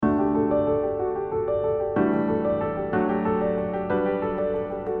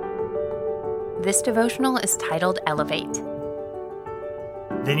This devotional is titled Elevate.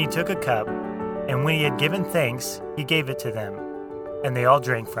 Then he took a cup, and when he had given thanks, he gave it to them, and they all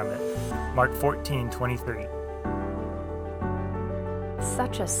drank from it. Mark 14:23.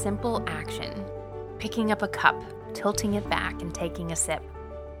 Such a simple action. Picking up a cup, tilting it back, and taking a sip.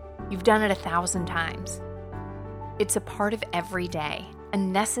 You've done it 1,000 times. It's a part of every day, a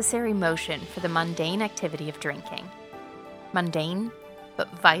necessary motion for the mundane activity of drinking. Mundane, but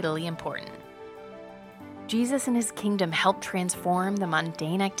vitally important. Jesus and his kingdom help transform the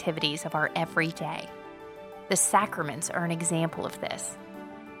mundane activities of our everyday. The sacraments are an example of this.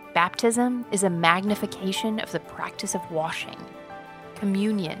 Baptism is a magnification of the practice of washing.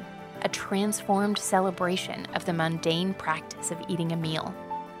 Communion, a transformed celebration of the mundane practice of eating a meal.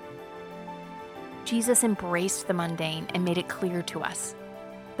 Jesus embraced the mundane and made it clear to us.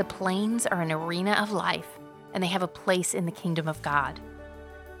 The plains are an arena of life, and they have a place in the kingdom of God.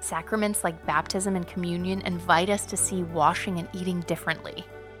 Sacraments like baptism and communion invite us to see washing and eating differently.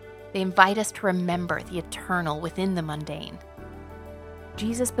 They invite us to remember the eternal within the mundane.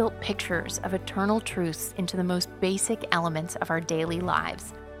 Jesus built pictures of eternal truths into the most basic elements of our daily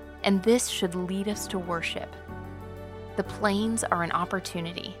lives, and this should lead us to worship. The plains are an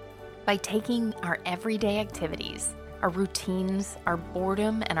opportunity. By taking our everyday activities, our routines, our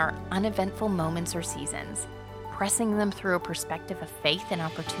boredom, and our uneventful moments or seasons, pressing them through a perspective of faith and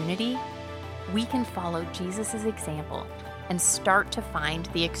opportunity, we can follow Jesus' example and start to find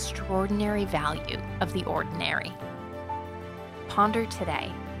the extraordinary value of the ordinary. Ponder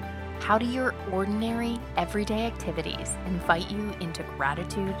today, how do your ordinary, everyday activities invite you into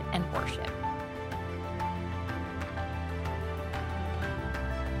gratitude and worship?